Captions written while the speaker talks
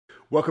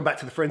Welcome back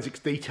to the Forensics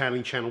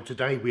Detailing channel.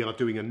 Today we are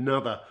doing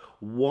another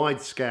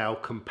wide-scale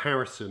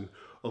comparison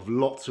of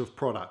lots of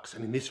products,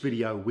 and in this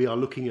video we are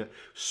looking at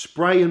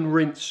spray and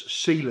rinse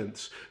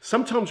sealants,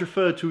 sometimes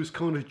referred to as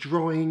kind of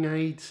drying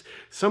aids,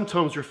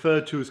 sometimes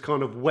referred to as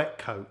kind of wet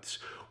coats.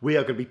 We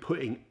are going to be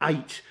putting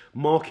 8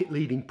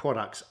 market-leading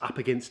products up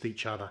against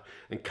each other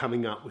and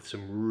coming up with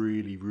some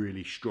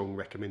really strong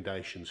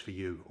recommendations for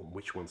you on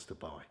which ones to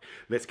buy.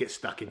 Let's get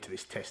stuck into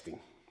this testing.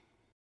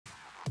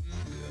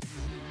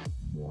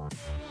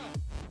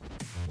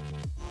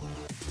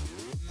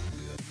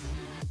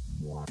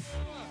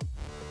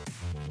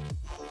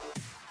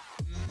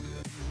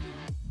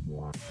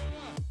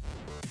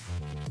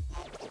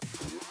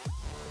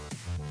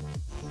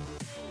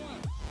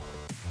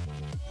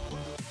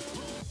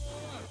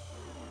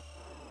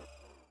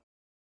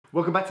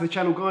 Welcome back to the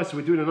channel, guys. So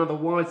we're doing another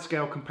wide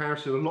scale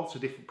comparison of lots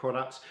of different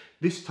products,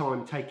 this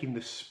time taking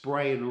the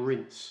spray and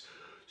rinse,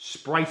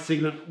 spray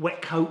sealant,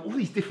 wet coat, all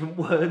these different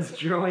words,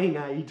 drying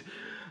aid,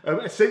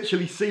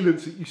 essentially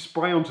sealants that you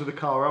spray onto the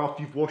car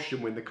after you've washed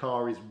them when the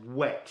car is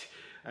wet,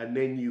 and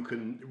then you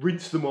can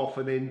rinse them off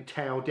and then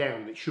towel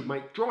down. It should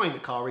make drying the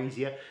car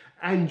easier,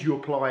 and you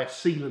apply a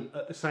sealant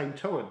at the same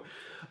time.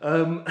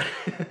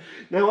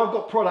 Now I've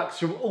got products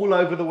from all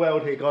over the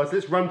world here, guys.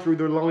 Let's run through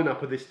the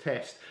lineup of this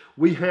test.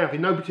 We have,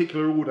 in no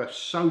particular order,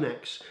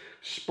 Sonax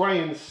Spray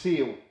and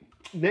Seal.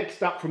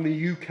 Next up from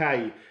the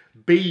UK,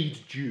 Bead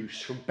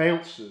Juice from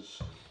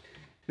Bouncers.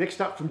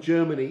 Next up from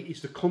Germany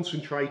is the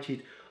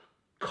concentrated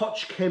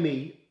Koch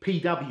Chemie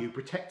PW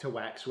Protector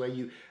Wax, where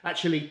you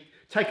actually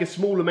take a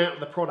small amount of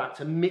the product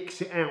and mix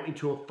it out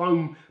into a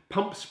foam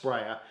pump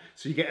sprayer,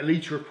 so you get a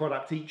litre of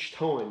product each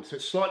time. So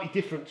it's slightly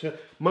different to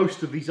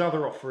most of these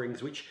other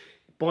offerings, which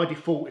by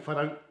default, if I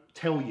don't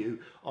tell you,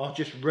 are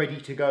just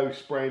ready to go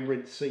spray and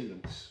rinse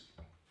sealants.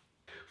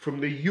 From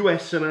the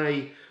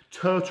USA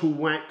Turtle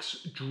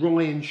Wax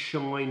Dry and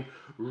Shine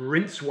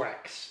Rinse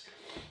Wax.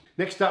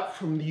 Next up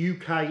from the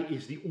UK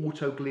is the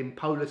Autoglym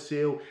Polar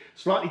Seal.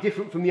 Slightly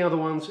different from the other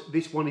ones.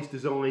 This one is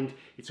designed,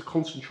 it's a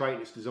concentrate,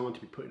 and it's designed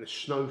to be put in a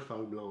snow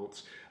foam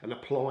lance and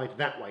applied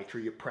that way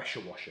through your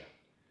pressure washer.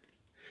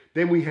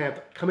 Then we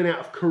have, coming out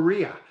of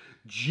Korea,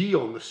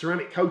 Gyeon, the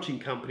ceramic coating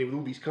company with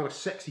all these kind of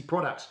sexy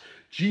products,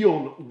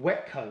 Gyeon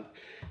Wet Coat.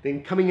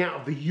 Then coming out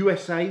of the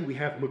USA, we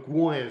have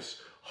Meguiars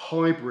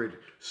Hybrid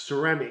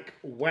Ceramic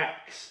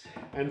Wax.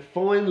 And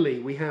finally,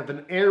 we have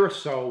an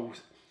aerosol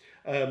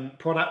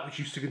product which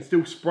you can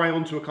still spray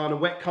onto a kind of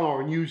wet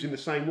car and use in the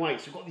same way.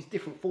 So we've got these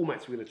different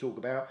formats we're going to talk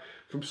about.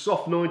 From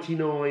Soft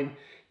 99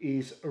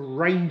 is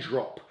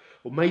Raindrop,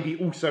 or maybe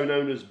also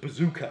known as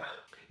Bazooka.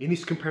 In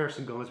this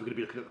comparison, guys, we're going to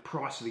be looking at the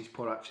price of these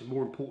products and,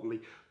 more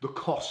importantly, the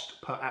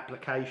cost per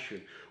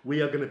application.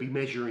 We are going to be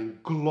measuring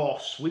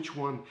gloss, which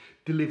one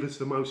delivers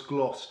the most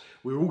gloss.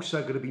 We're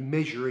also going to be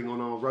measuring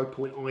on our Road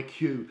Point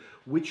IQ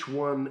which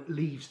one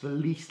leaves the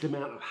least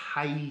amount of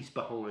haze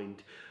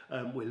behind.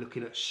 We're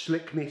looking at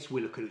slickness,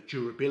 we're looking at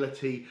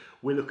durability,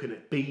 we're looking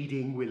at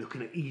beading, we're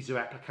looking at ease of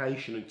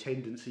application and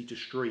tendency to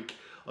streak,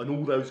 and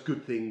all those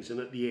good things. And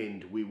at the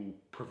end, we will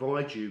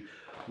provide you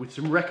with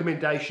some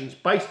recommendations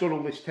based on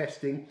all this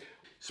testing.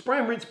 Spray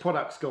and rinse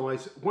products,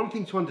 guys, one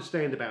thing to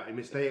understand about them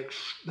is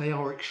they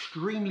are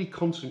extremely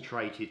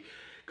concentrated,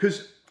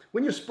 because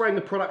when you're spraying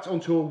the product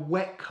onto a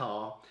wet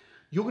car,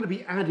 you're going to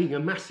be adding a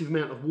massive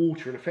amount of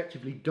water and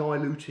effectively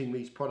diluting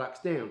these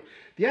products down.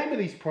 The aim of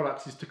these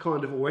products is to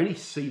kind of, or any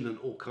sealant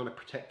or kind of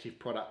protective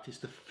product, is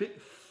to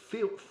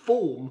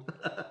form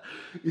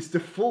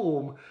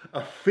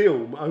a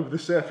film over the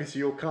surface of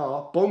your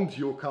car, bond to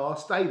your car,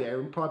 stay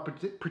there and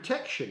provide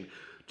protection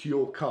to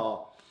your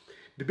car.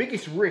 The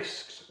biggest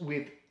risks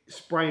with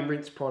spray and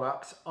rinse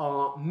products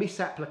are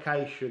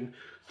misapplication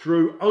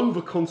through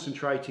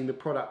over-concentrating the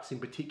products in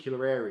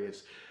particular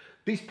areas.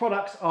 These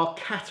products are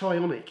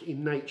cationic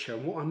in nature,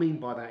 and what I mean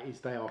by that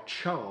is they are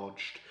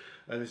charged.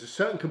 There's a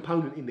certain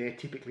component in there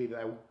typically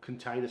that will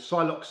contain a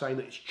siloxane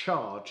that is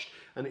charged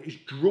and it is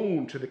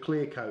drawn to the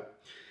clear coat.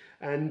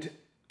 And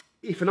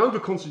if an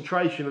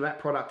over-concentration of that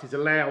product is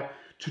allowed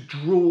to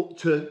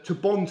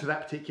bond to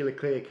that particular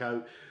clear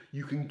coat,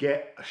 you can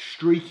get a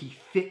streaky,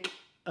 thick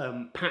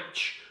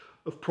patch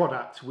of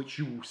product which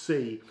you will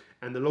see,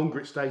 and the longer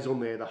it stays on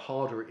there, the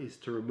harder it is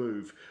to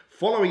remove.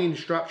 Following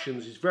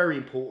instructions is very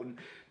important.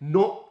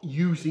 Not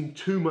using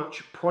too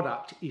much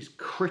product is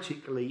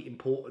critically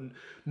important.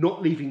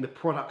 Not leaving the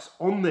products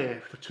on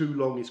there for too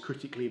long is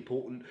critically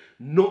important.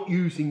 Not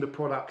using the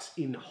products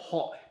in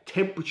hot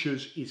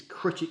temperatures is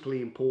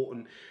critically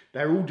important.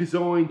 They're all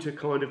designed to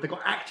they've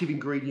got active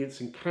ingredients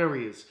and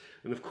carriers.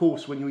 And of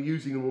course, when you're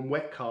using them on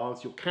wet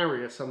cars, your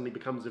carrier suddenly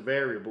becomes a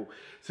variable.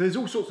 So there's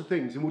all sorts of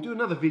things, and we'll do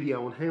another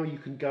video on how you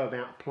can go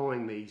about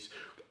applying these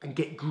and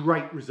get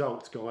great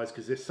results, guys,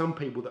 because there's some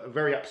people that are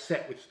very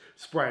upset with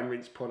spray and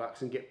rinse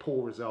products and get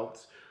poor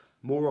results.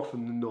 More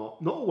often than not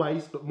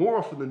always, but more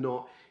often than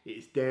not, it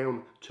is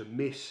down to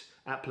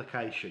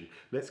misapplication.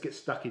 Let's get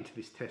stuck into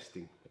this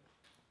testing.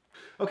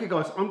 Okay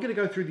guys, I'm going to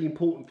go through the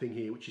important thing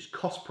here, which is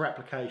cost per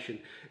application.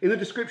 In the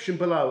description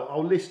below,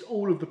 I'll list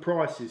all of the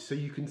prices so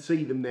you can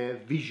see them there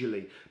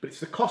visually. But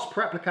it's the cost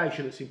per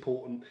application that's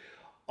important.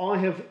 I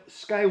have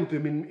scaled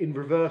them in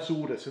reverse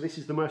order, so this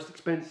is the most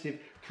expensive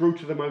through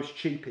to the most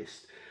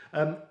cheapest.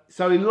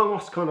 So in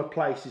last kind of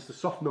place is the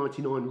Soft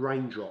 99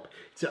 Raindrop.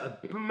 It's at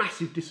a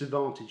massive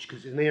disadvantage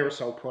because it's an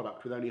aerosol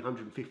product with only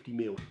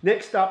 150ml.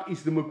 Next up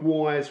is the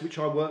Meguiars, which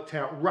I worked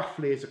out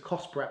roughly as a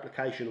cost per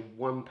application of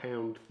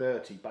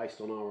 £1.30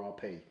 based on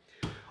RRP.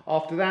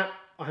 After that,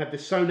 I have the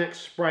Sonax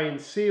Spray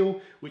and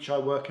Seal, which I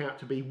work out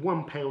to be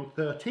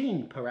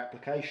 £1.13 per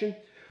application.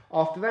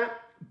 After that,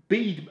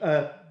 Bead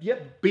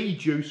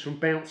juice from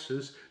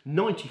Bouncers,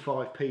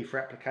 95p for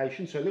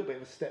application, so a little bit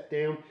of a step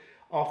down.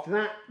 After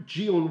that,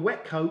 Gyeon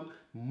Wet Coat,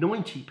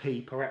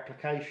 90p per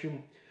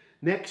application.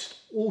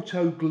 Next,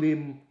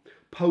 Autoglym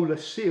Polar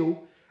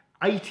Seal,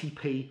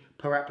 80p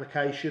per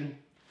application.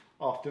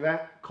 After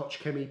that, Koch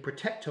Chemie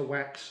Protector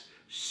Wax,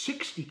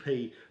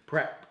 60p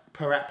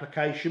per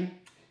application.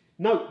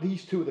 Note,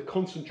 these two are the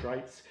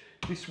concentrates.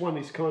 This one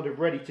is kind of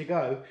ready to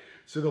go.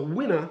 So the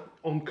winner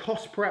on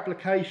cost per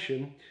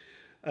application,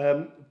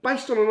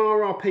 based on an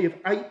RRP of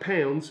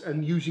 £8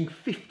 and using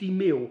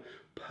 50ml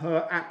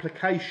per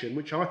application,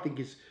 which I think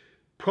is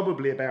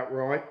probably about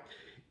right,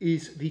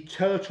 is the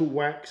Turtle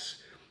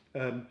Wax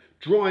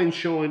Dry and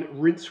Shine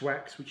Rinse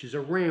Wax, which is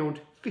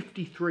around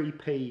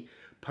 53p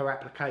per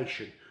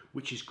application,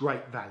 which is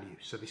great value.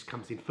 So this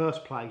comes in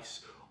first place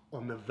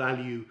on the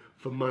value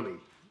for money.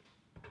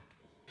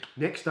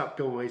 Next up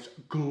guys,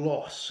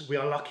 gloss. We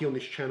are lucky on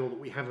this channel that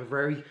we have a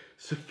very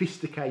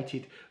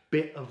sophisticated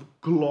bit of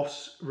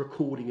gloss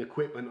recording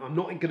equipment. I'm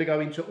not going to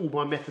go into all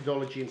my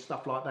methodology and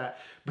stuff like that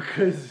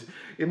because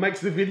it makes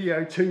the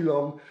video too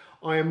long.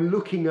 I am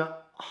looking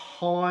at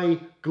high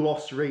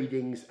gloss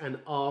readings and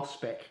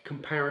R-spec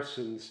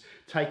comparisons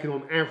taken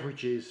on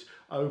averages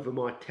over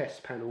my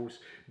test panels.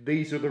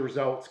 These are the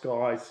results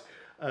guys.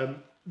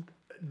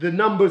 The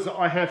numbers that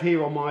I have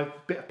here on my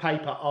bit of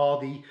paper are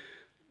the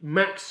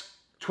max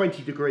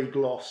 20-degree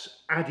gloss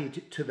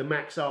added to the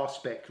max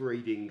R-spec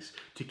readings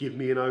to give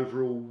me an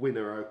overall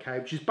winner, okay,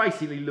 which is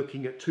basically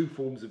looking at two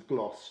forms of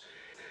gloss.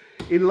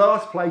 In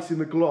last place in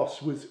the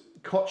gloss was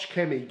Koch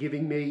Chemie,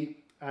 giving me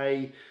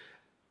a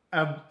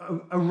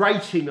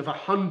rating of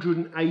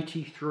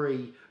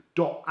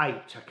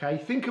 183.8, okay.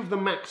 Think of the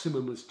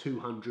maximum as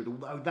 200,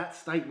 although that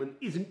statement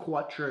isn't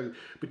quite true,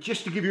 but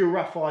just to give you a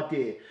rough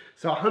idea.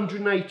 So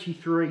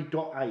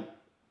 183.8.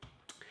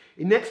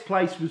 In next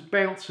place was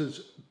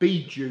Bouncers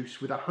Bead Juice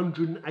with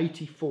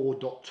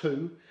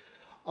 184.2.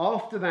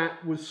 After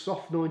that was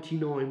Soft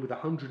 99 with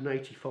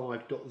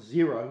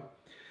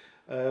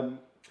 185.0.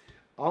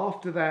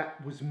 After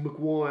that was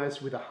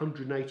Meguiars with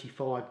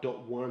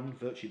 185.1,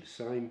 virtually the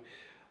same.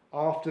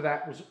 After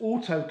that was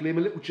Autoglym,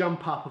 a little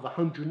jump up of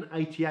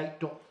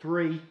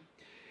 188.3.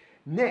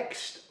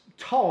 Next,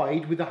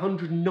 tied with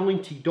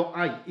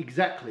 190.8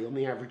 exactly on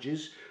the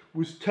averages,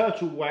 was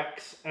Turtle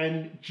Wax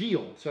and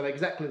Gyeon, so they're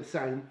exactly the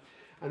same.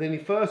 And then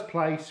in first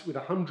place with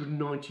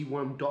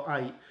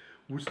 191.8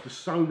 was the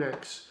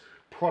Sonax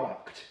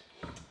product.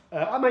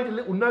 I made a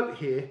little note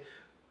here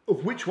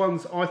of which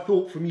ones I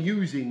thought from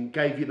using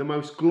gave you the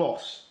most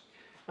gloss.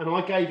 And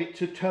I gave it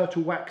to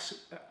Turtle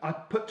Wax. I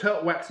put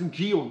Turtle Wax and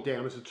Gyeon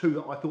down as the two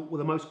that I thought were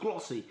the most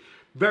glossy.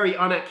 Very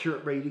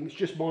inaccurate reading, it's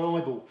just my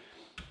eyeball.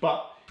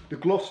 But the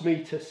gloss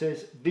meter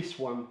says this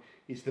one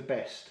is the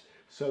best.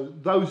 So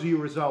those are your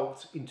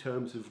results in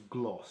terms of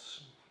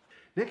gloss.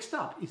 Next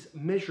up is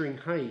measuring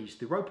haze.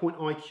 The Row-Point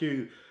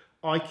IQ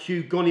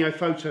Gonio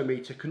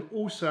photometer can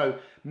also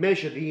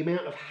measure the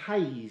amount of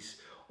haze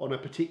on a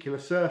particular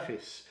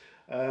surface.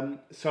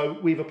 So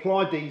we've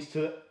applied these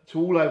to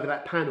all over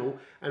that panel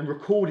and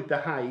recorded the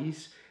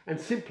haze, and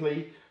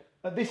simply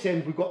at this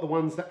end we've got the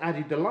ones that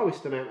added the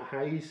lowest amount of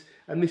haze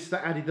and this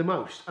that added the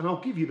most, and I'll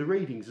give you the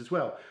readings as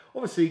well.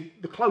 Obviously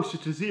the closer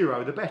to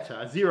zero the better.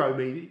 A zero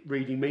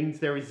reading means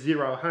there is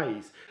zero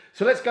haze.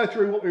 So let's go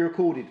through what we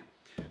recorded.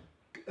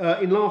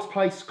 In last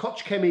place,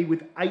 Koch Chemie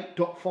with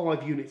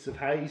 8.5 units of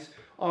haze.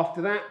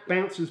 After that,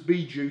 Bouncers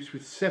Bead Juice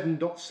with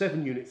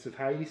 7.7 units of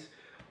haze.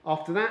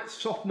 After that,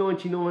 Soft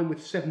 99 with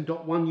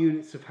 7.1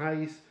 units of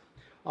haze.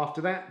 After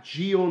that,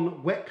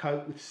 Gyeon Wet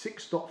Coat with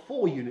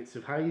 6.4 units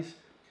of haze.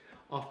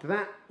 After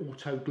that,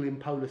 Autoglym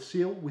Polar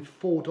Seal with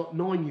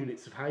 4.9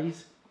 units of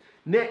haze.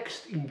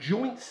 Next, in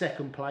joint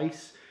second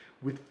place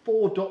with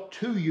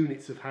 4.2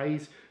 units of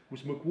haze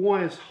was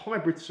Meguiars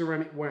Hybrid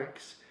Ceramic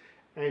Wax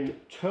and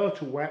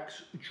Turtle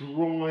Wax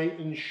Dry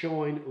and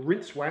Shine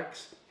Rinse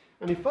Wax.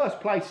 And in first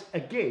place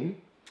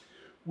again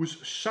was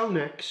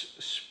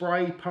Sonax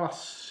Spray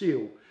plus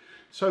Seal.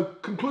 So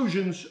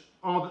conclusions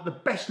are that the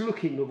best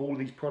looking of all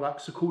these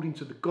products, according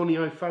to the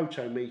Gonio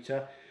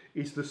photometer,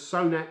 is the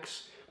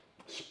Sonax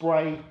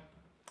Spray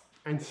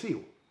and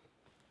Seal.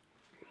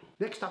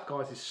 Next up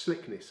guys is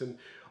slickness, and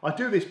I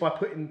do this by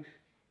putting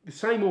the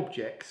same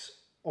objects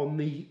on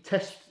the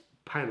test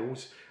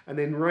panels and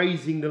then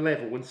raising the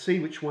level and see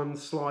which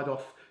ones slide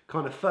off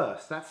kind of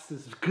first. That's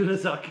as good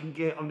as I can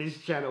get on this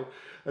channel,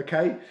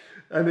 okay?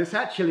 And it's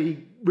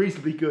actually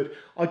reasonably good.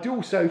 I do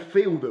also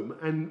feel them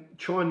and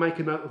try and make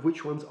a note of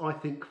which ones I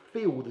think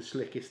feel the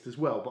slickest as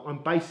well, but I'm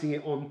basing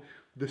it on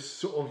the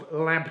sort of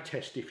lab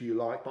test, if you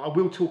like. But I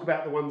will talk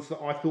about the ones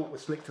that I thought were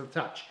slick to the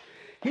touch.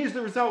 Here's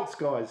the results,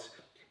 guys.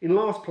 In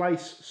last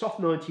place, Soft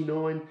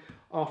 99.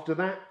 After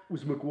that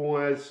was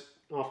Meguiars.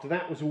 After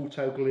that was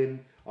Autoglym.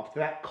 After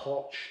that,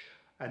 Koch.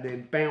 And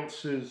then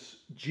Bouncer's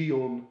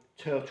Gyeon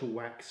Turtle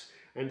Wax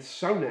and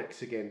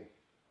Sonax again.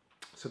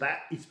 So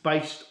that is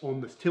based on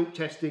the tilt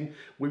testing.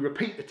 We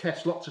repeat the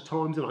test lots of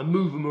times and I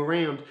move them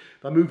around.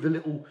 I move the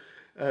little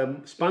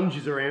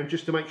sponges around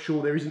just to make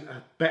sure there isn't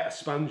a better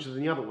sponge than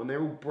the other one.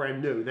 They're all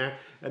brand new now.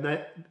 And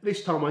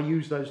this time I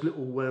use those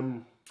little,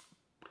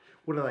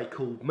 what are they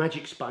called?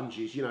 Magic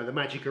sponges, you know, the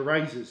magic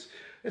erasers.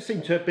 It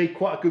seemed to be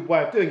quite a good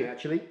way of doing it,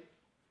 actually.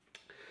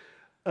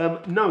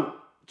 Note,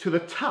 to the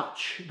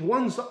touch, the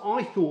ones that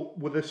I thought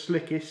were the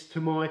slickest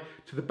to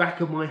the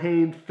back of my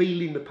hand,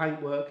 feeling the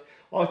paintwork,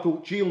 I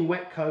thought Gyeon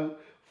Wet Coat,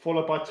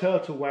 followed by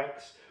Turtle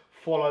Wax,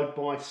 followed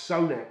by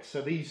Sonax.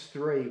 So these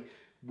three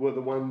were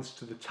the ones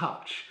to the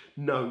touch.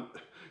 Note,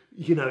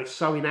 you know, it's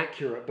so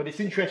inaccurate, but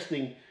it's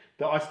interesting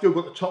that I still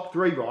got the top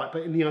three right,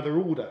 but in the other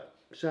order.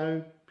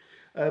 So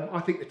I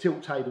think the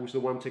tilt table is the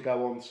one to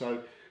go on.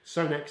 So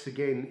Sonax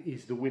again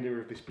is the winner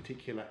of this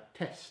particular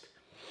test.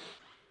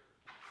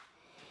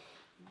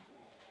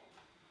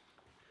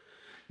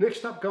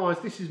 Next up, guys,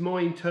 this is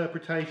my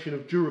interpretation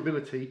of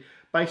durability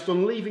based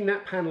on leaving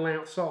that panel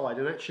outside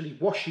and actually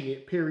washing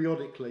it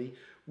periodically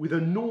with a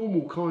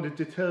normal kind of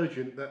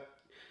detergent that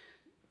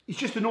is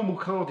just a normal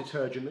car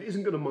detergent that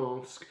isn't going to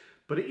mask,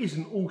 but it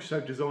isn't also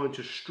designed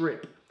to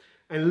strip,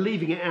 and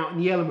leaving it out in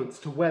the elements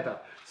to weather.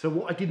 So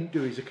what I didn't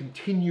do is a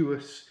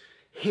continuous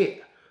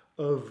hit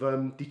of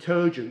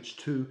detergents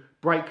to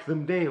break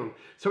them down.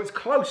 So it's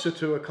closer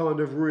to a kind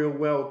of real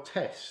world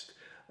test.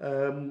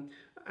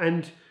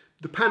 And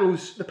the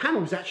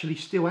panel's actually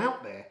still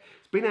out there.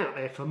 It's been out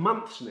there for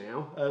months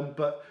now,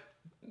 but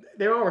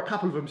there are a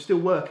couple of them still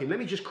working. Let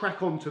me just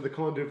crack on to the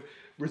kind of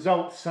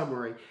results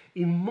summary.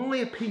 In my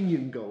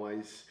opinion,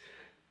 guys,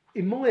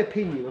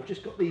 I've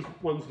just got these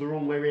ones the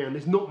wrong way around.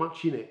 There's not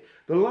much in it.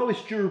 The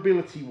lowest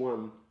durability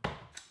one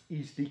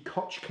is the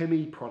Koch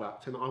Chemie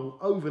product, and I will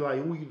overlay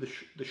all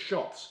the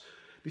shots.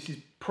 This is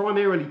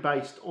primarily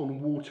based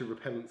on water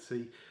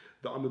repellency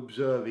that I'm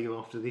observing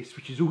after this,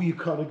 which is all you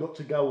kind of got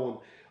to go on.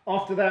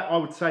 After that, I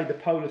would say the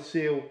Polar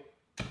Seal.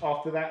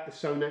 After that, the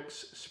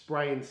Sonax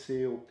Spray and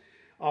Seal.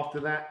 After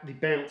that, the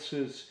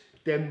Bouncers,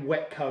 then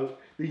Wet Coat.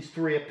 These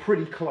three are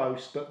pretty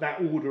close, but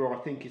that order I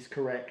think is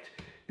correct.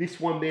 This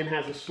one then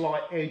has a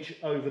slight edge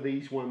over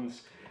these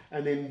ones,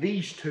 and then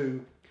these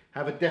two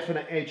have a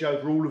definite edge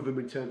over all of them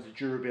in terms of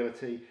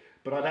durability,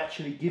 but I'd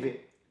actually give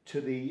it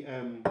to the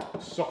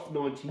Soft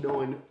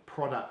 99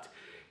 product.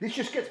 This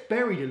just gets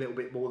buried a little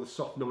bit more, the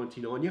Soft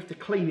 99. You have to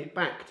clean it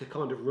back to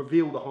kind of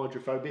reveal the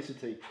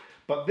hydrophobicity.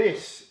 But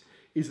this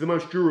is the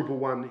most durable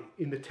one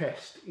in the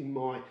test, in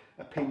my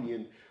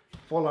opinion,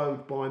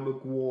 followed by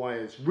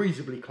Meguiars,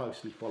 reasonably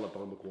closely followed by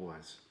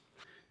Meguiars.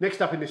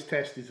 Next up in this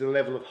test is the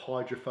level of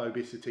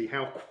hydrophobicity,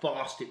 how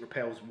fast it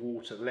repels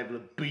water, the level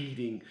of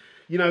beading.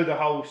 You know the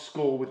whole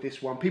score with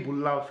this one. People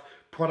love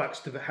products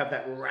to have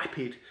that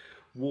rapid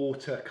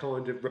water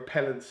kind of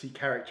repellency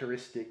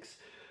characteristics.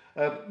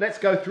 Let's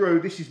go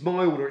through. This is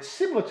my order. It's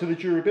similar to the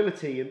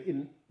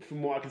durability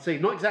from what I can see,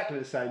 not exactly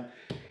the same.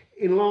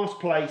 In last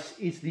place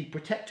is the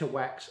Protector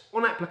Wax.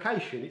 On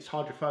application, it's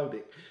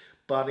hydrophobic,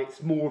 but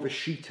it's more of a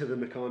sheeter than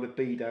the kind of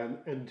bead,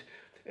 and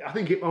I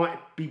think it might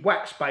be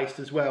wax-based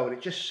as well, and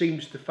it just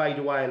seems to fade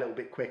away a little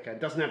bit quicker.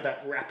 It doesn't have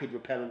that rapid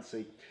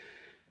repellency.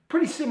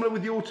 Pretty similar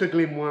with the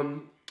Autoglym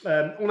one.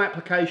 On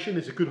application,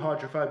 there's a good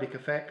hydrophobic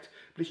effect,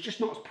 but it's just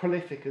not as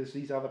prolific as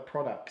these other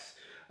products,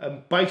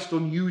 based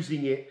on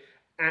using it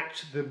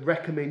at the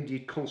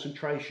recommended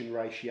concentration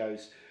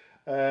ratios.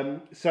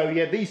 So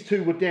yeah, these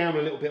two were down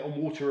a little bit on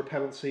water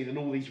repellency than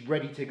all these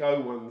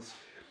ready-to-go ones.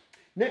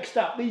 Next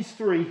up, these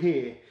three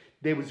here,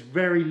 there was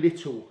very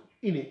little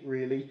in it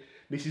really.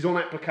 This is on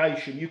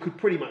application. You could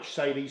pretty much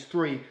say these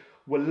three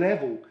were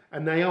level,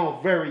 and they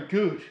are very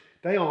good.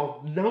 They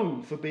are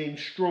known for being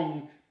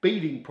strong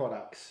beading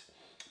products,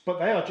 but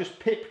they are just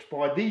pipped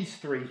by these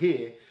three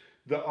here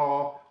that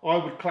are, I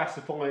would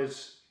classify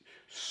as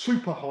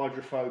super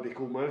hydrophobic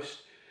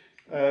almost.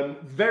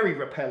 Very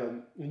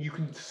repellent, and you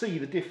can see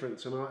the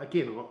difference, and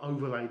again I'll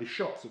overlay the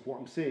shots of what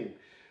I'm seeing.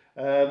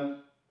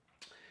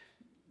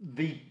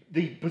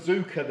 The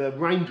bazooka, the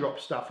raindrop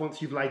stuff,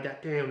 once you've laid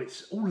that down,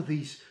 it's all of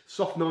these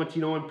Soft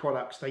 99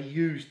 products. They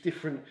use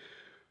different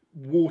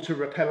water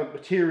repellent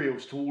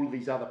materials to all of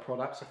these other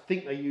products. I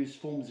think they use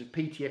forms of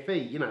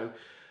PTFE, you know,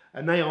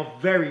 and they are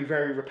very,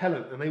 very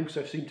repellent, and they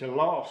also seem to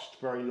last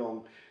very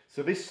long.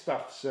 So this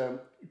stuff's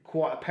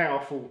quite a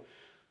powerful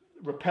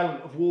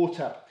repellent of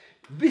water.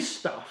 This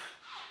stuff,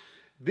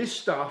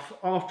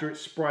 after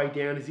it's sprayed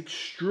down, is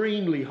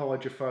extremely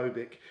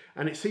hydrophobic,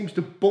 and it seems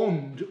to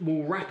bond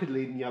more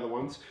rapidly than the other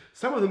ones.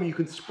 Some of them you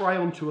can spray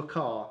onto a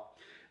car,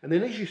 And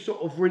then as you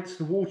sort of rinse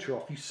the water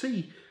off, you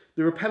see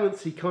the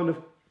repellency kind of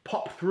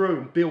pop through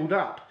and build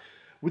up.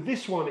 With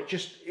this one, it's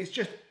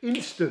just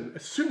instant.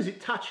 As soon as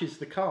it touches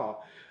the car,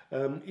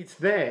 it's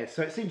there.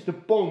 So it seems to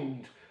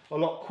bond a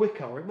lot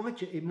quicker.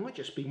 It might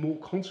just be more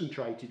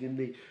concentrated in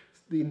the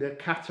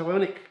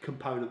cationic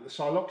component, the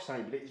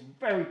siloxane, but it's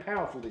very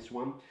powerful, this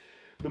one.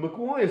 The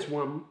Meguiars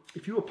one,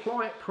 if you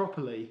apply it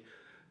properly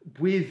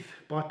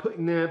by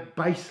putting their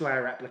base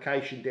layer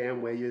application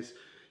down where you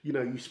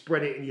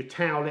spread it and you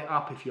towel it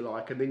up if you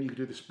like, and then you can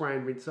do the spray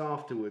and rinse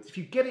afterwards. If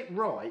you get it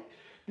right,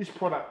 this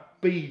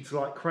product beads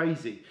like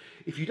crazy.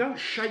 If you don't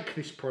shake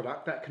this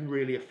product, that can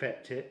really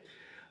affect it.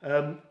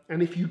 And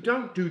if you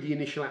don't do the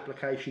initial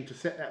application to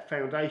set that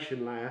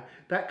foundation layer,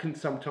 that can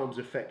sometimes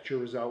affect your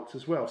results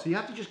as well. So you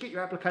have to just get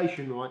your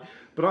application right.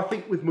 But I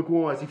think with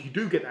Meguiars, if you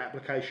do get the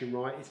application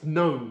right, it's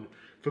known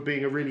for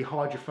being a really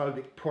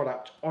hydrophobic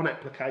product on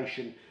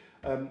application.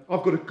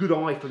 I've got a good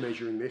eye for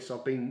measuring this.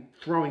 I've been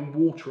throwing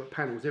water at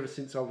panels ever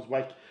since I was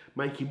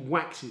making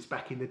waxes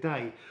back in the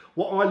day.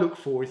 What I look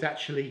for is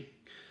actually,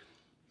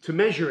 to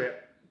measure it,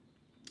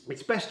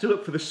 it's best to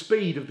look for the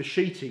speed of the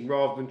sheeting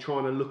rather than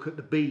trying to look at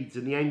the beads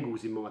and the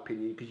angles, in my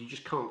opinion, because you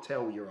just can't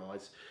tell with your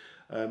eyes.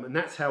 And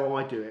that's how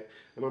I do it.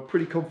 And I'm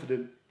pretty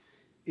confident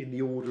in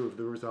the order of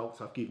the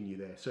results I've given you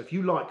there. So if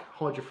you like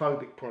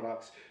hydrophobic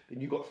products,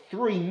 then you've got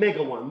 3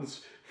 mega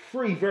ones,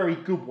 3 very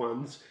good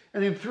ones,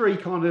 and then 3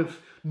 kind of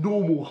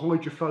normal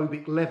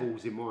hydrophobic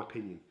levels, in my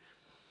opinion.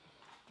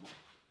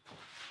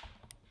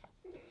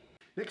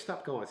 Next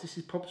up, guys, this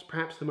is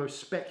perhaps the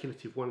most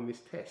speculative one in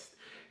this test.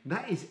 And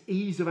that is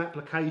ease of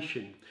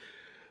application.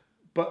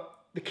 But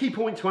the key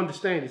point to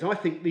understand is I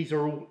think these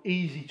are all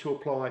easy to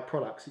apply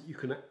products that you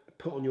can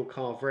put on your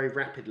car very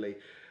rapidly.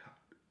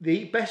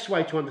 The best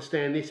way to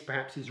understand this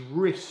perhaps is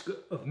risk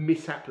of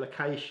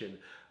misapplication.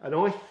 And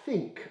I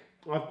think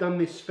I've done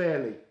this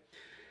fairly.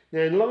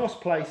 Now, in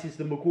last place is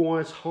the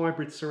Meguiars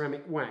Hybrid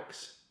Ceramic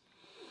Wax.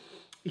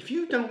 If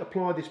you don't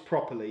apply this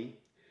properly,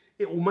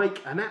 it will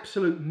make an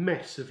absolute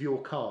mess of your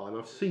car. And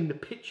I've seen the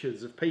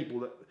pictures of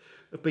people that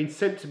have been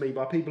sent to me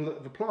by people that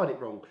have applied it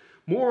wrong.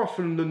 More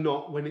often than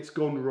not, when it's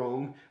gone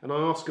wrong, and I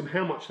ask them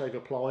how much they've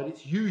applied,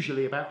 it's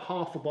usually about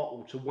half a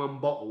bottle to 1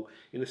 bottle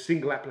in a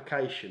single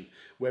application,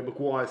 where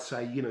Meguiars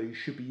say, you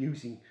should be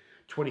using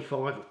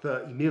 25 or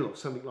 30 mil or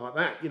something like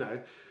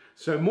that,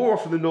 So more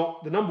often than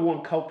not, the number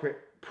one culprit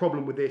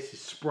problem with this is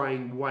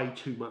spraying way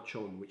too much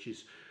on, which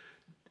is,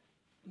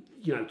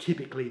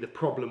 typically the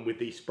problem with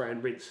these spray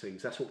and rinse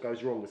things. That's what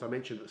goes wrong, as I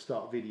mentioned at the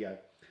start of the video.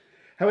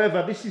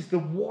 However, this is the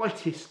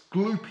whitest,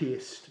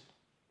 gloopiest,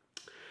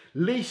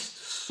 least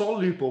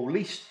soluble,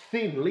 least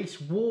thin,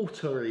 least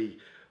watery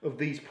of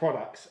these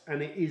products.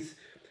 And it is,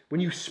 when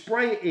you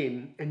spray it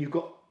in and you've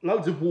got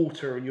loads of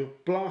water and you're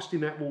blasting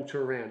that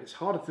water around, it's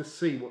harder to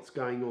see what's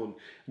going on.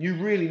 You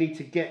really need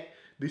to get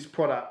this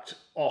product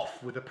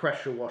off with a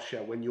pressure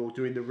washer when you're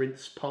doing the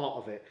rinse part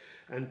of it,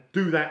 and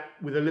do that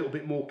with a little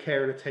bit more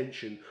care and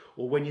attention.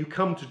 Or when you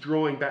come to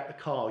drying back the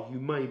car, you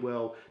may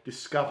well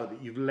discover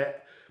that you've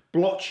let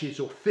blotches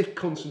or thick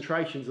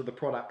concentrations of the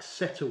product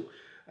settle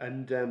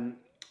and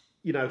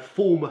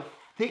form a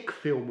thick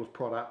film of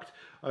product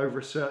over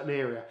a certain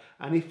area.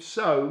 And if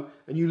so,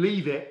 and you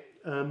leave it,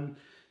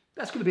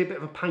 that's going to be a bit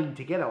of a pain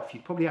to get off.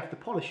 You'd probably have to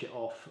polish it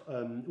off.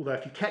 Although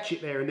if you catch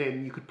it there and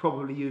then, you could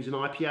probably use an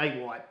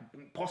IPA wipe,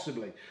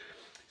 possibly.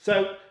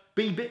 So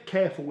be a bit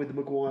careful with the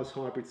Meguiars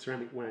Hybrid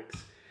Ceramic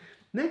Wax.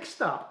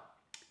 Next up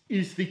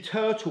is the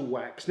Turtle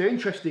Wax. Now,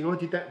 interesting, I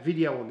did that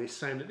video on this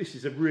saying that this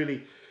is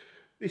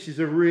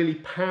a really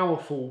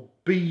powerful,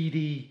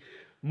 beady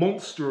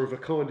monster of a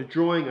kind of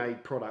drying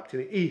aid product,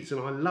 and it is,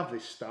 and I love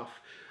this stuff.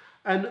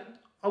 And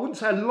I wouldn't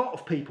say a lot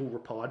of people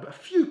replied, but a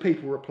few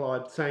people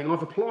replied saying,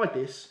 I've applied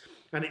this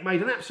and it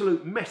made an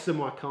absolute mess of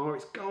my car,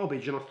 it's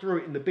garbage, and I threw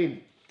it in the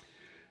bin.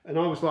 And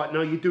I was like,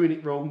 no, you're doing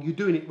it wrong, you're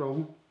doing it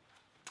wrong.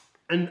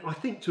 And I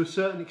think to a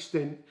certain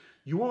extent,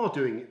 you are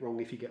doing it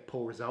wrong if you get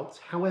poor results.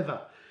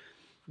 However,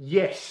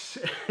 yes,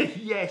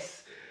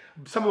 yes,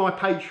 some of my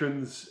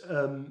patrons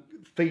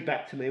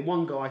feedback to me, and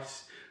one guy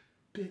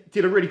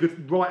did a really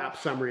good write-up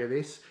summary of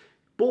this,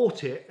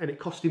 bought it, and it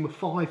cost him a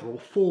 £5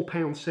 or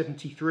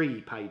 £4.73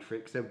 he paid for it,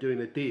 because they were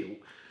doing a deal,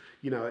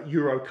 at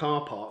Euro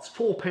Car Parts,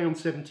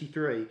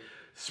 £4.73,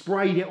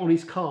 sprayed it on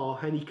his car,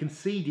 and he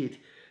conceded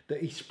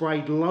that he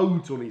sprayed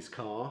loads on his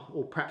car,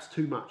 or perhaps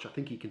too much. I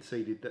think he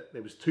conceded that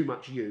there was too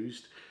much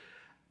used,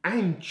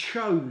 and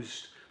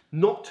chose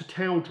not to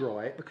towel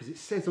dry it, because it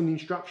says on the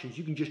instructions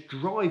you can just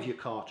drive your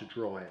car to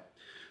dry it.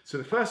 So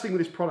the first thing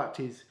with this product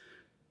is,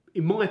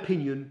 in my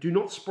opinion, do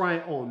not spray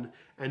it on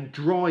and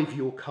drive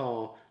your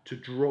car to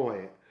dry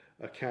it,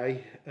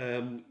 okay?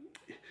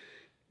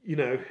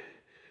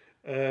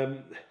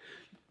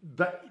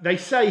 They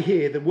say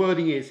here, the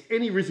wording is,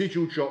 any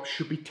residual drops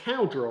should be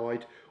towel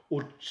dried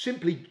or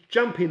simply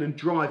jump in and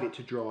drive it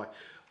to dry.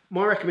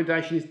 My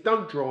recommendation is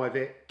don't drive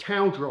it,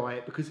 towel dry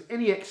it, because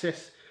any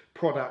excess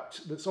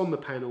product that's on the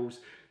panels,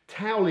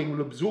 toweling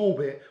will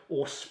absorb it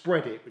or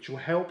spread it, which will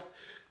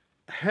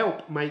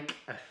help make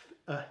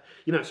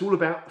you know, it's all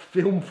about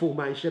film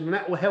formation, and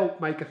that will help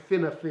make a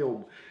thinner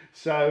film.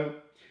 So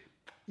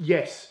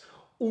yes,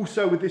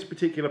 also with this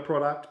particular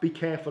product, be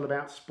careful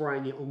about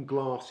spraying it on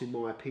glass, in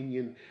my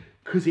opinion,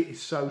 because it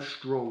is so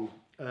strong.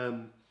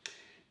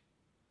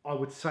 I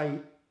would say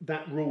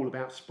that rule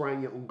about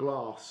spraying it on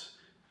glass,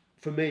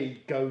 for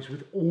me, goes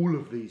with all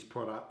of these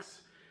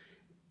products.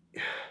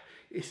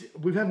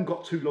 We haven't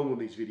got too long on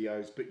these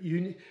videos, but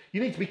you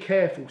need to be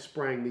careful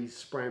spraying these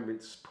spray and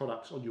rinse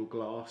products on your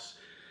glass.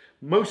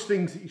 Most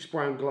things that you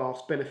spray on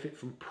glass benefit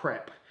from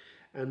prep,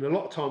 and a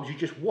lot of times you're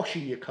just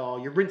washing your car,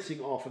 you're rinsing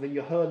it off, and then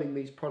you're hurling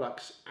these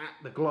products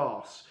at the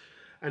glass.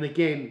 And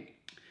again,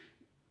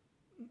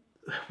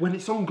 when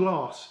it's on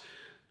glass,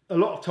 a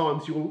lot of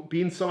times you'll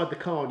be inside the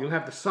car and you'll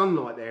have the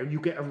sunlight there, and you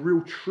get a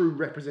real true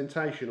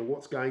representation of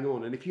what's going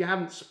on. And if you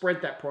haven't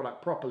spread that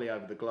product properly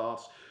over the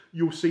glass,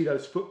 you'll see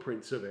those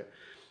footprints of it.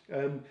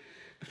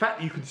 The fact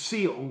that you can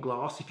see it on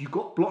glass, if you've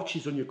got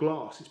blotches on your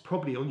glass, it's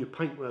probably on your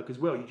paintwork as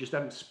well. You just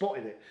haven't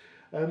spotted it.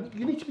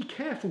 You need to be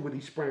careful with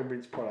these spray and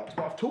rinse products,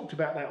 but I've talked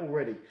about that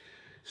already.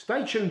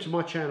 Stay tuned to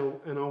my channel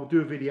and I'll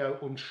do a video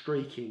on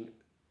streaking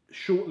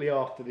shortly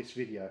after this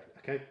video,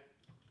 okay?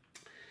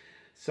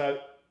 So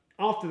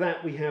after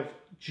that we have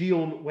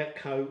Gyeon Wet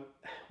Coat,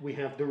 we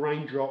have the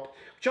Raindrop,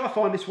 which I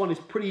find this one is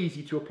pretty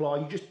easy to apply.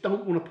 You just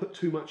don't want to put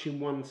too much in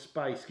one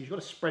space because you've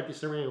got to spread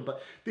this around,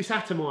 but this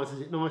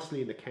atomises it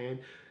nicely in the can.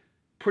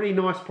 Pretty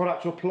nice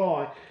product to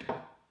apply.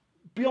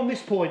 Beyond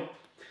this point,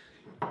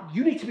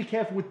 you need to be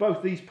careful with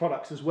both these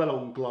products as well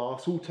on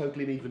glass.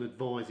 Autoglym even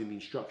advise in the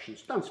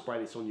instructions, don't spray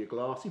this on your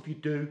glass. If you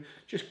do,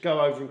 just go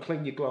over and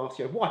clean your glass,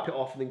 wipe it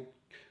off and then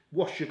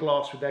wash your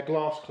glass with their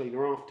glass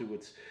cleaner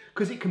afterwards,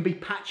 because it can be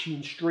patchy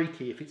and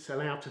streaky if it's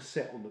allowed to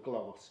set on the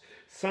glass.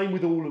 Same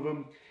with all of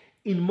them.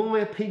 In my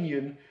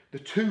opinion, the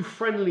two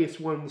friendliest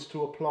ones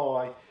to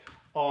apply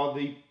are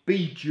the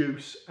Bead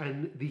Juice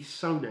and the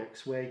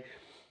Sonax, where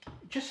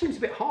it just seems a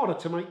bit harder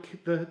to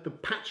make the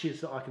patches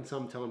that I can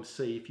sometimes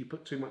see if you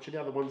put too much of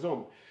the other ones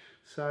on.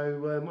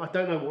 So I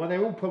don't know why.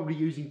 They're all probably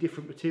using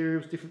different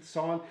materials, different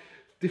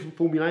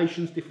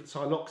formulations, different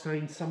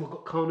siloxanes. Some have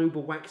got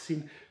carnauba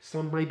waxing,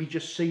 some maybe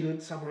just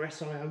sealant, some are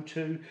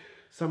SiO2,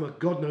 some are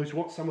God knows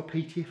what, some are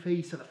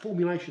PTFE. So the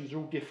formulations are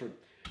all different.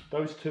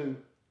 Those two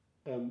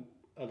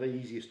are the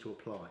easiest to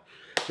apply.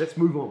 Let's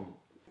move on.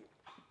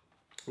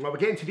 Right, we're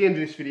getting to the end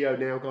of this video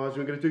now, guys.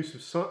 We're going to do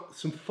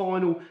some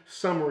final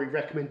summary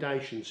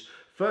recommendations.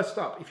 First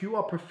up, if you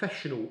are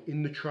professional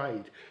in the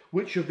trade,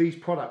 which of these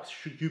products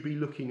should you be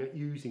looking at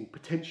using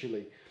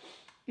potentially?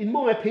 In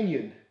my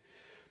opinion,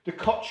 the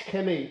Koch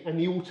Chemie and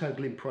the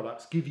Autoglym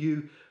products give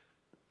you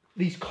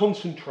these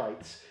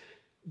concentrates.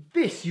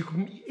 This, you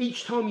can,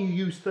 each time you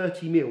use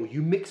 30 ml,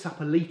 you mix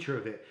up a litre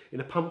of it in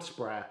a pump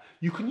sprayer.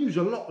 You can use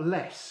a lot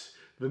less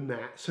than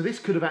that. So this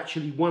could have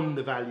actually won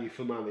the value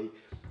for money.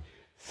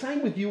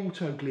 Same with the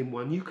Autoglym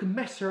one, you can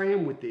mess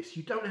around with this.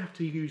 You don't have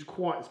to use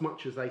quite as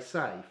much as they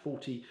say,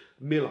 40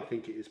 ml I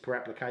think it is per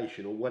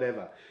application or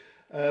whatever.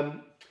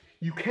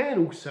 You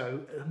can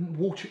also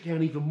water it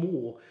down even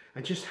more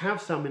and just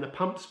have some in a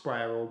pump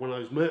sprayer or one of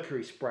those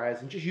mercury sprayers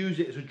and just use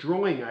it as a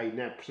drying aid and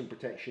have some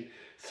protection.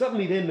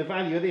 Suddenly then the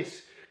value of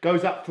this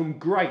goes up from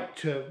great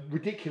to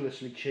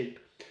ridiculously cheap.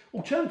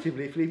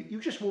 Alternatively, if you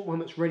just want one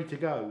that's ready to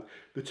go,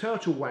 the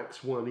Turtle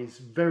Wax one is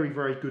very,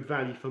 very good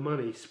value for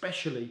money,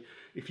 especially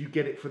if you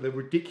get it for the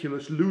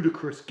ridiculous,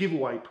 ludicrous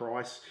giveaway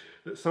price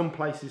that some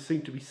places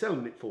seem to be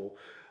selling it for.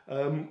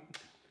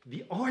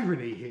 The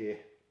irony here,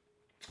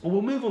 well,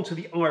 we'll move on to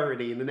the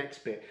irony in the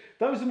next bit.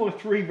 Those are my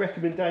three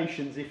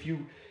recommendations if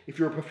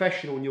you're a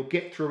professional and you're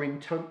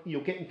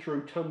getting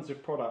through tons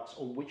of products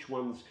on which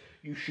ones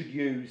you should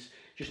use.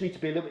 Just need to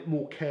be a little bit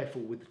more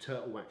careful with the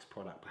Turtle Wax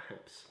product,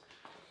 perhaps.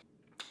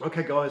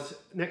 Okay guys,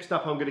 next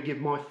up I'm going to give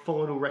my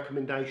final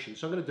recommendation.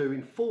 So I'm going to do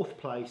in fourth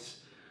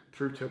place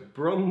through to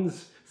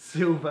bronze,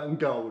 silver and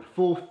gold.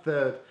 Fourth,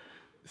 third,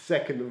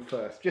 second and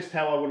first. Just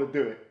how I want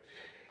to do it.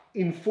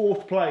 In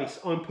fourth place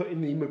I'm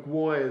putting the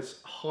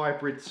Meguiars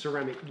Hybrid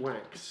Ceramic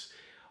Wax.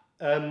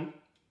 The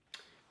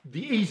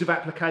ease of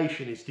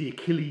application is the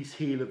Achilles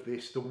heel of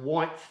this. The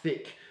white,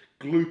 thick,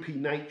 gloopy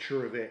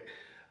nature of it.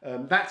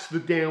 That's the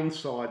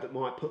downside that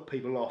might put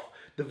people off.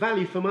 The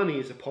value for money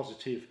is a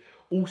positive.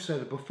 Also,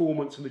 the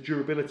performance and the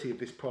durability of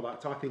this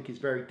product I think is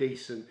very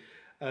decent.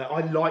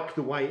 I like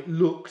the way it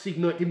looks,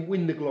 even though it didn't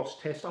win the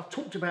gloss test. I've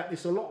talked about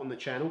this a lot on the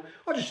channel.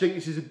 I just think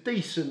this is a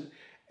decent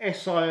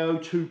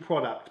SiO2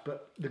 product,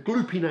 but the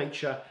gloopy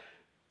nature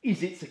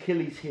is its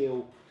Achilles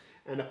heel,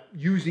 and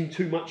using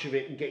too much of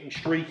it and getting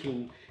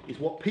streaking is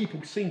what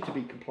people seem to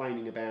be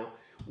complaining about,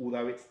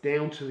 although it's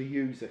down to the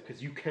user,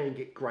 because you can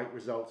get great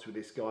results with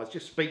this, guys.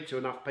 Just speak to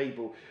enough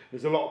people.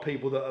 There's a lot of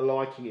people that are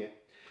liking it.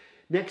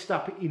 Next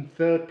up in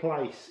third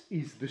place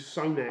is the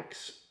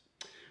Sonax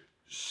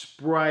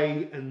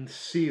Spray and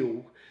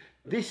Seal.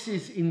 This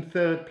is in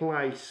third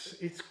place.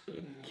 It's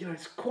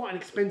quite an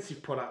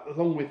expensive product,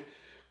 along with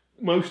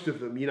most of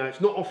them. It's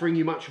not offering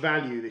you much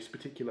value, this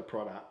particular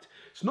product.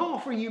 It's not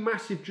offering you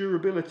massive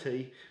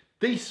durability.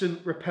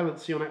 decent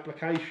repellency on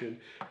application,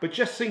 but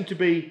just seem to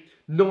be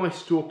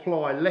nice to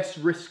apply, less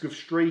risk of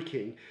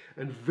streaking,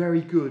 and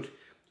very good.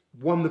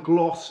 Won the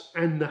gloss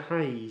and the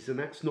haze, and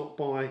that's not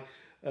by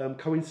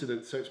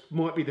coincidence, so it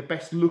might be the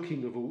best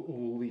looking of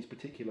all these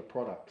particular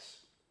products.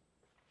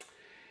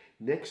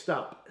 Next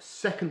up,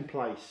 second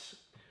place,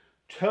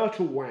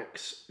 Turtle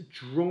Wax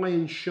Dry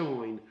and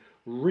Shine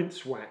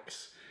Rinse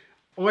Wax.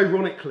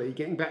 Ironically,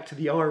 getting back to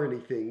the irony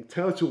thing,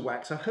 Turtle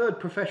Wax, I heard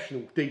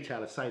professional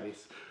detailers say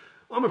this.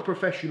 I'm a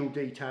professional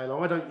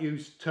detailer. I don't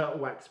use Turtle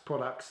Wax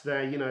products.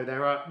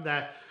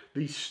 They're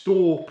these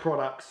store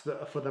products that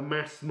are for the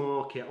mass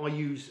market. I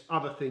use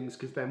other things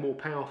because they're more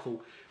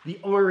powerful. The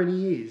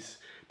irony is,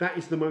 that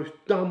is the most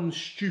dumb,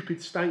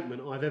 stupid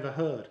statement I've ever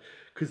heard.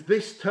 Because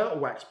this Turtle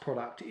Wax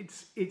product,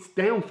 its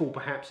downfall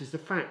perhaps is the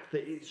fact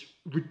that it's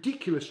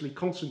ridiculously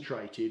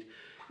concentrated,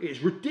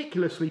 it's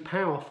ridiculously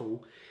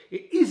powerful,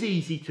 it is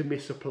easy to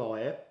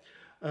misapply it,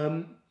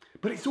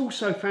 but it's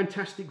also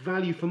fantastic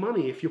value for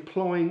money if you're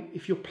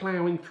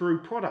ploughing through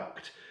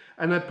product.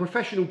 And a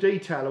professional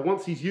detailer,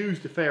 once he's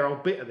used a fair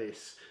old bit of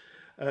this,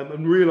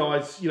 and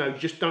realise,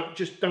 just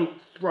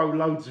don't throw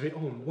loads of it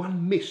on.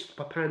 One mist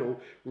per panel,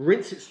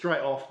 rinse it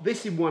straight off.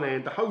 This in one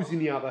hand, the hose in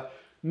the other.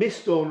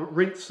 Mist on,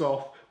 rinse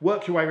off,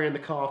 work your way around the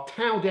car,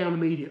 towel down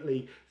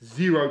immediately,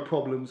 zero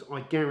problems, I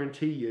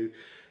guarantee you.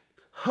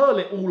 Hurl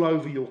it all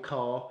over your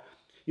car,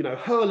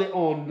 hurl it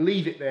on,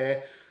 leave it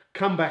there,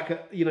 come back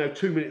at,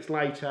 2 minutes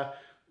later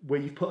where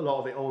you've put a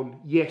lot of it on.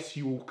 Yes,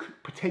 you will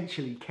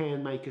potentially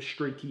can make a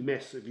streaky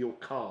mess of your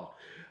car.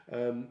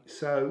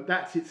 So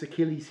that's its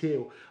Achilles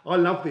heel. I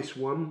love this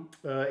one.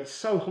 It's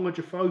so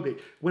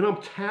hydrophobic. When I'm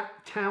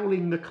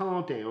toweling the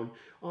car down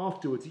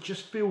afterwards, it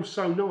just feels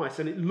so nice,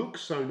 and it looks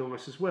so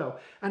nice as well.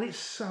 And it's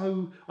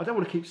so, I don't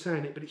want to keep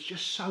saying it, but it's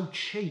just so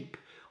cheap.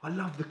 I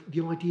love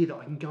the idea that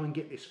I can go and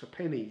get this for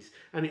pennies,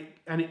 and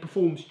it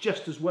performs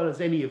just as well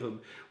as any of them.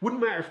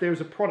 Wouldn't matter if there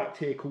was a product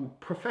here called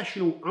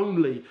professional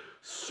only,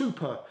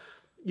 super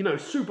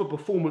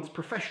performance,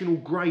 professional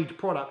grade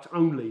product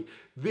only.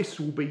 This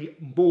will be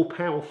more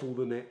powerful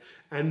than it,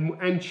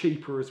 and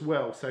cheaper as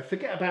well. So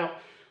forget about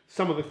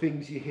some of the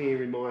things you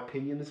hear, in my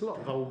opinion. There's a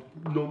lot of old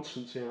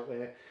nonsense out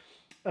there.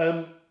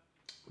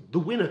 The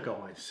winner,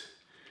 guys,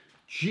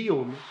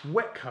 Gyeon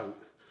Wet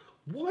Coat.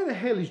 Why the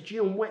hell is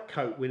Gyeon Wet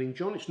Coat winning,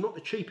 John? It's not the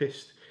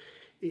cheapest.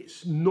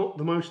 It's not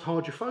the most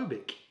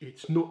hydrophobic.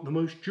 It's not the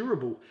most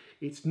durable.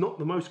 It's not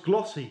the most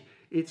glossy.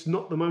 It's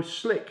not the most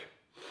slick.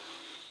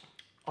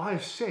 I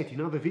have said in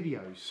other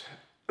videos,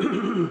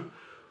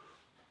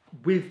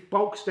 with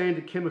bulk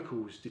standard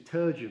chemicals,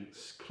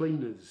 detergents,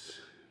 cleaners,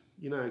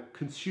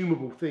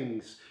 consumable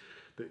things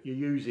that you're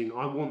using,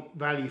 I want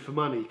value for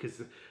money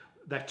because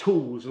they're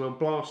tools and I'm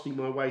blasting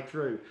my way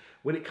through.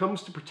 When it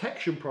comes to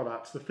protection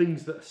products, the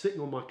things that are sitting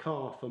on my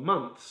car for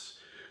months,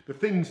 the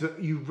things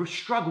that you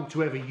struggle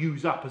to ever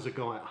use up as a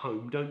guy at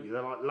home, don't you?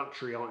 They're like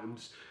luxury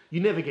items.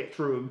 You never get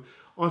through them.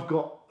 I've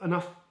got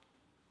enough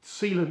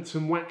sealants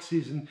and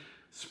waxes and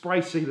spray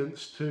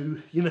sealants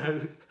to,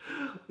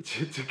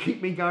 to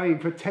keep me going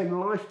for 10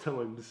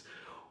 lifetimes.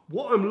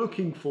 What I'm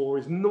looking for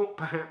is not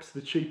perhaps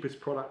the cheapest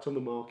product on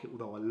the market,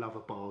 although I love a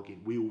bargain.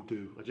 We all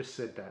do. I just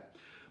said that.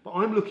 But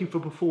I'm looking for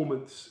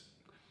performance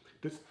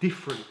that's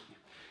different.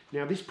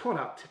 Now, this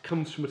product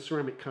comes from a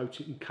ceramic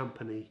coating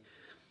company,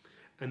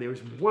 and there is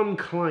one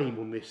claim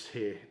on this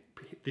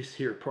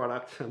here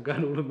product. I'm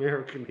going all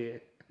American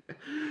here.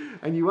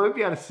 And you won't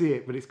be able to see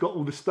it, but it's got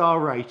all the star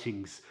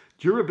ratings: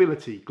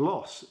 durability,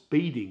 gloss,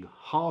 beading,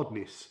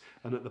 hardness,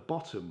 and at the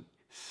bottom,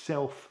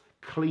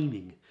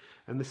 self-cleaning.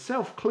 And the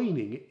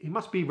self-cleaning, it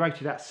must be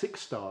rated at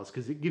 6 stars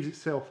because it gives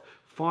itself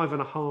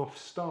 5.5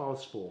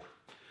 stars for.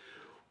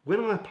 When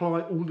I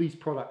apply all these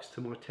products to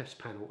my test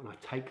panel and I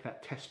take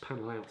that test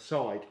panel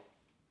outside,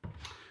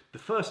 the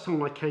first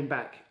time I came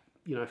back,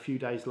 a few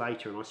days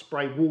later, and I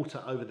spray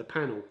water over the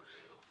panel,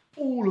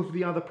 all of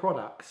the other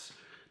products,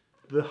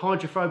 the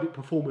hydrophobic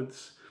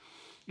performance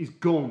is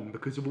gone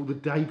because of all the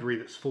debris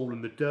that's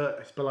fallen, the dirt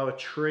that's below a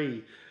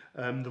tree,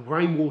 the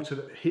rainwater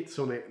that hits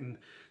on it and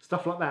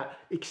stuff like that,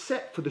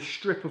 except for the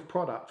strip of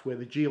product where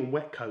the Gyeon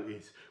Wet Coat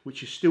is,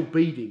 which is still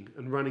beading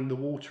and running the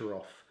water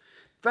off.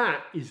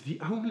 That is the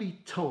only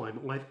time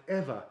I've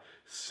ever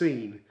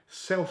seen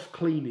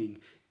self-cleaning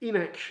in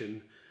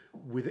action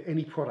with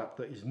any product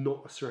that is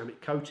not a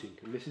ceramic coating.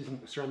 And this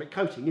isn't a ceramic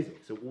coating, is it?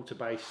 It's a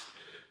water-based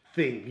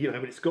thing,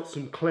 but it's got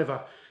some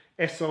clever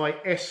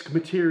SI-esque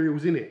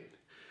materials in it.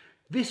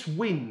 This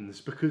wins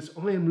because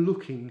I am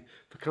looking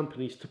for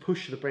companies to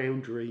push the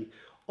boundary,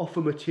 offer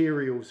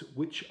materials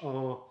which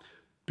are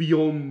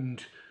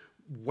beyond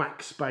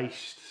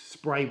wax-based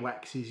spray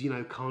waxes,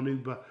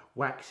 carnauba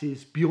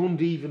waxes,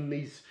 beyond even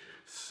these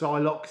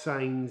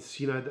siloxanes,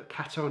 the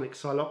cationic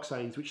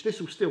siloxanes, which this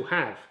will still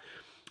have.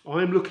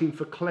 I'm looking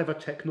for clever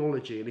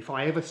technology, and if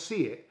I ever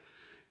see it,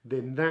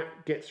 then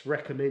that gets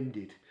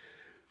recommended.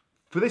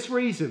 For this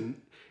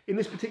reason, in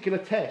this particular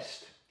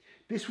test,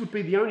 this would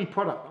be the only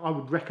product I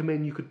would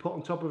recommend you could put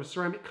on top of a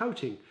ceramic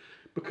coating,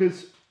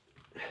 because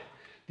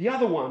the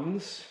other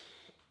ones,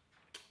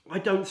 I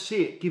don't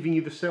see it giving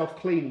you the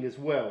self-cleaning as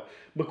well.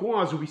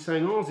 Meguiars will be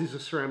saying ours is a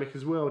ceramic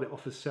as well and it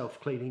offers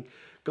self-cleaning.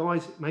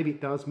 Guys, maybe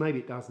it does, maybe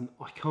it doesn't.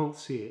 I can't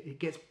see it. It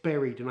gets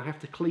buried and I have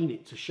to clean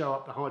it to show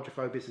up the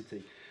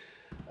hydrophobicity.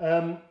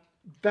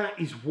 That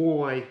is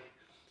why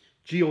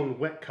Gyeon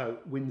Wet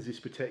Coat wins this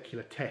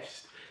particular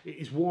test. It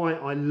is why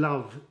I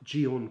love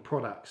Gyeon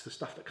products. The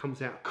stuff that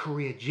comes out of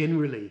Korea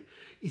generally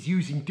is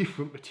using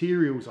different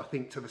materials, I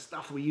think, to the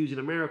stuff we use in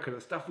America, the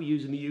stuff we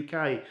use in the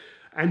UK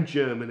and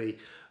Germany.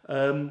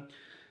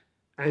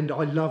 And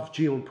I love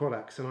Gyeon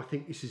products, and I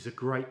think this is a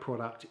great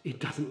product. It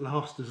doesn't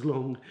last as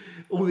long.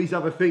 All these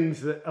other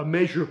things that are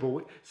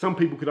measurable, some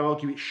people could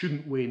argue it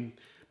shouldn't win,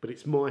 but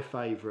it's my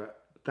favourite.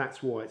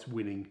 That's why it's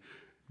winning.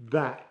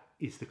 That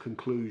is the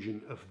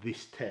conclusion of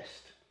this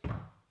test.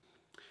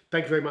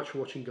 Thank you very much for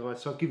watching,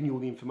 guys. So I've given you all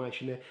the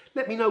information there.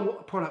 Let me know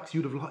what products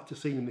you'd have liked to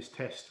see in this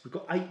test. We've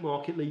got 8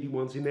 market leading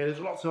ones in there. There's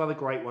lots of other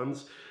great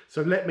ones.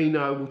 So let me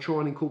know. We'll try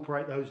and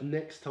incorporate those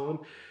next time.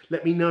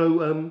 Let me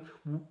know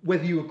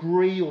whether you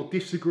agree or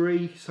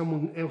disagree.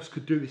 Someone else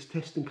could do this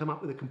test and come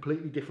up with a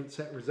completely different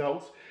set of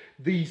results.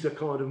 These are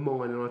kind of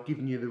mine, and I've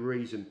given you the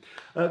reason.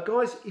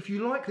 Guys, if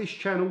you like this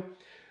channel,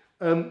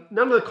 none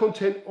of the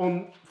content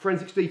on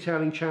Forensics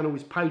Detailing channel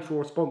is paid for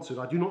or sponsored.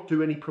 I do not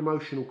do any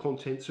promotional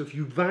content. So if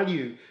you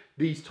value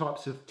these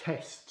types of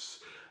tests,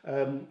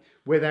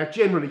 where they're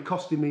generally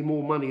costing me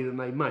more money than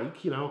they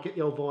make, you know, I'll get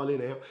the old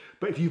violin out.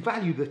 But if you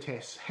value the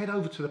tests, head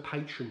over to the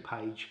Patreon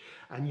page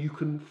and you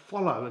can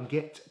follow and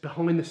get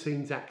behind the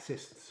scenes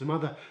access to some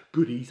other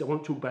goodies. I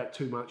won't talk about it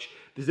too much.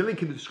 There's a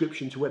link in the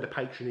description to where the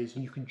Patreon is,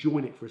 and you can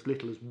join it for as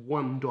little as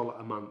 $1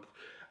 a month,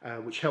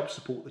 which helps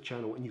support the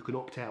channel, and you can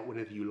opt out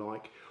whenever you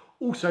like.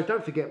 Also,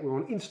 don't forget we're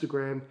on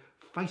Instagram,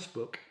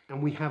 Facebook,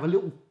 and we have a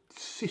little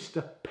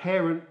sister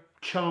parent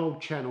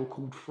child channel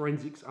called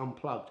Forensics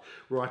Unplugged,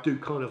 where I do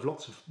kind of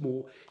lots of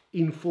more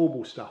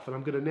informal stuff. And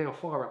I'm going to now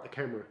fire up the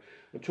camera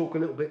and talk a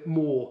little bit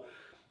more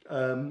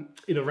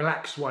in a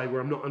relaxed way, where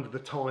I'm not under the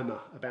timer,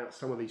 about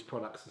some of these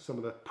products and some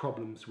of the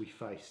problems we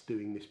face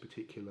doing this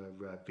particular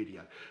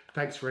video.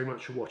 Thanks very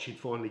much for watching.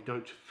 Finally,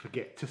 don't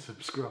forget to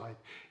subscribe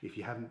if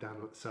you haven't done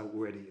so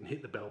already, and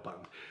hit the bell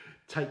button.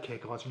 Take care,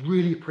 guys.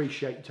 Really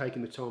appreciate you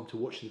taking the time to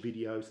watch the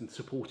videos and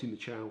supporting the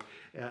channel.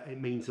 It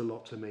means a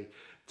lot to me.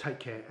 Take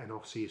care, and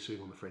I'll see you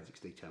soon on the Forensics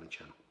Detailing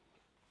channel.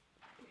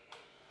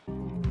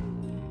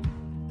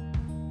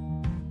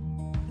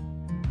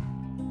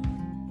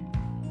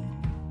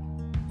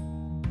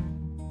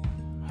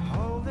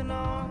 Holding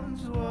on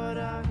to what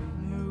I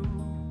knew,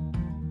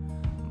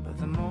 but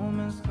the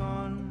moment's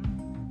gone.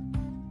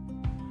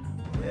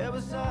 Where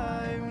was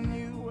I when